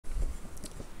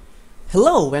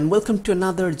Hello and welcome to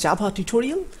another Java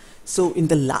tutorial. So in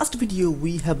the last video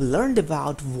we have learned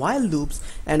about while loops,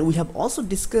 and we have also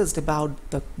discussed about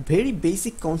the very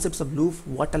basic concepts of loop.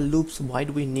 What are loops? Why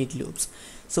do we need loops?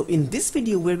 So in this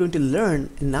video we're going to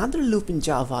learn another loop in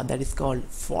Java that is called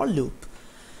for loop.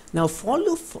 Now for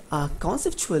loop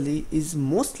conceptually is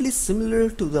mostly similar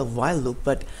to the while loop,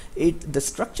 but the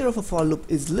structure of a for loop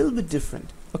is a little bit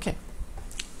different. Okay,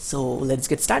 so let's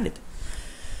get started.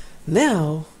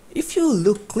 Now if you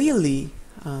look clearly,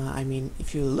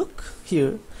 if you look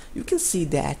here, you can see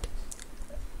that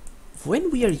when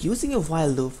we are using a while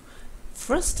loop,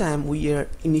 first time we are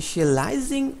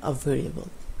initializing a variable,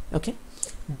 okay,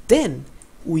 then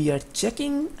we are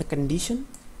checking a condition,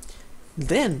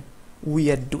 then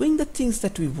we are doing the things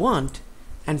that we want,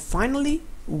 and finally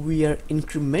we are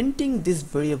incrementing this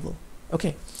variable.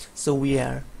 Okay, so we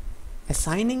are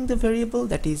assigning the variable,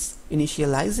 that is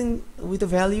initializing with a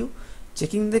value,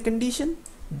 checking the condition,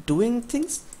 doing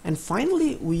things, and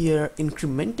finally we are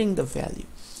incrementing the value.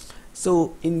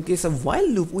 So in case of while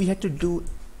loop we had to do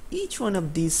each one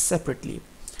of these separately,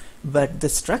 but the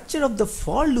structure of the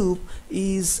for loop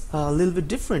is a little bit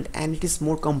different, and it is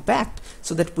more compact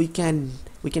so that we can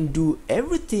do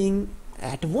everything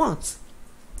at once.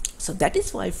 So that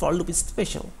is why for loop is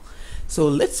special. So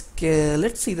let's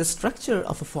see the structure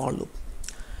of a for loop.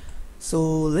 So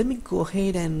let me go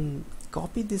ahead and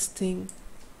copy this thing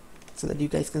so that you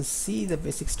guys can see the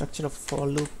basic structure of for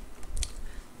loop.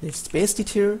 Let's paste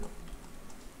it here,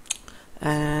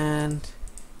 and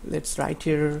let's write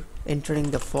here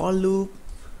entering the for loop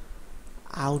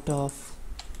out of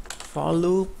for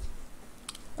loop.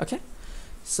 Okay,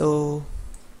 so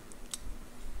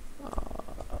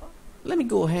let me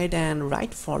go ahead and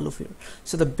write for loop here.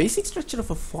 So the basic structure of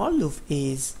a for loop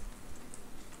is,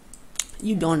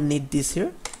 you don't need this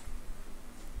here.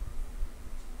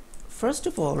 First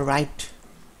of all, write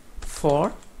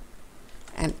for,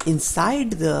 and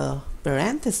inside the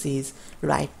parentheses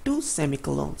write 2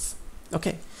 semicolons.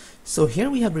 Okay, so here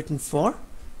we have written for,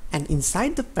 and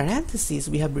inside the parentheses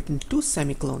we have written 2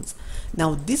 semicolons.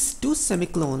 Now these 2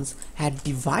 semicolons had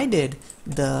divided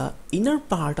the inner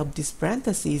part of this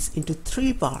parentheses into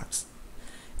 3 parts.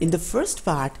 In the first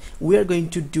part we are going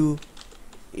to do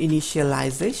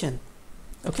initialization.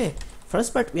 Okay,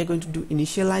 first part we are going to do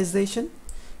initialization.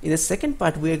 In the second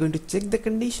part we are going to check the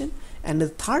condition, and the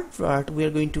third part we are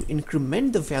going to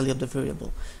increment the value of the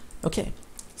variable. Okay,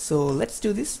 so let's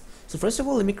do this. So first of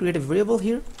all, let me create a variable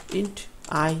here, int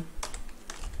I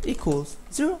equals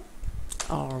 0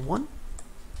 or 1,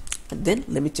 and then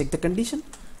let me check the condition,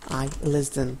 I less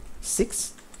than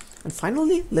 6, and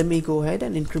finally let me go ahead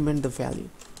and increment the value,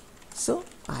 so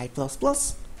I plus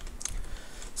plus.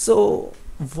 So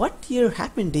what here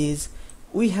happened is,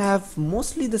 we have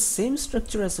mostly the same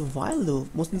structure as a while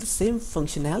loop, mostly the same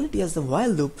functionality as the while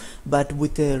loop, but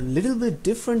with a little bit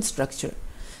different structure.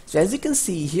 So as you can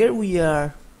see here, we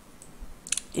are,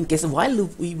 in case of while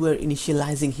loop we were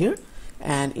initializing here,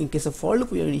 and in case of for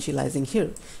loop we are initializing here.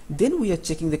 Then we are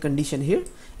checking the condition here,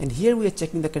 and here we are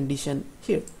checking the condition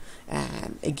here,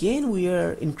 and again we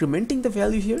are incrementing the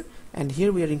value here, and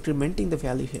here we are incrementing the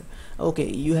value here. Okay,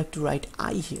 you have to write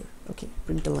I here. Okay,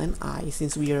 println I,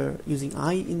 since we are using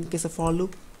I in case of for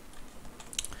loop.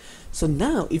 So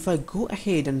now if I go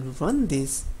ahead and run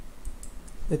this,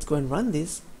 let's go and run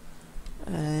this,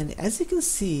 and as you can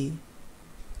see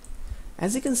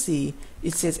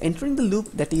it says entering the loop,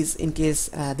 that is in case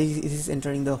this is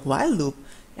entering the while loop,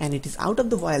 and it is out of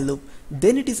the while loop,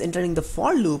 then it is entering the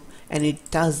for loop, and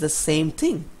it does the same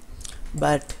thing,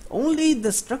 but only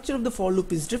the structure of the for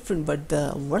loop is different, but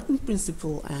the working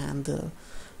principle and the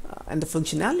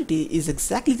functionality is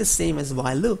exactly the same as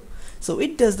while loop. So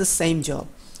it does the same job,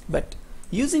 but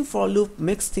using for loop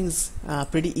makes things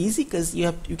pretty easy, because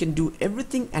you can do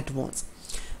everything at once.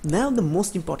 Now the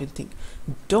most important thing,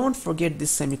 don't forget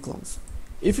these semicolons.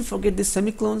 If you forget these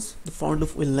semicolons, the for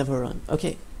loop will never run.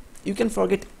 Okay, you can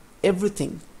forget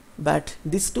everything, but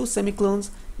these 2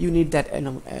 semicolons, you need that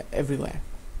everywhere.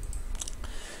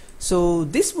 So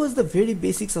this was the very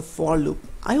basics of for loop.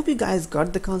 I hope you guys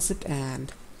got the concept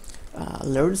and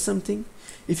learned something.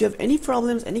 If you have any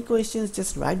problems, any questions,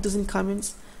 just write those in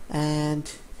comments, and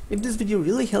if this video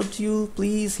really helped you,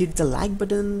 please hit the like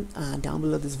button down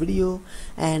below this video,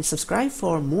 and subscribe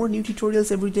for more new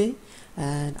tutorials every day.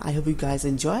 And I hope you guys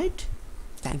enjoyed.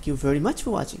 Thank you very much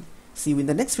for watching. See you in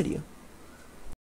the next video.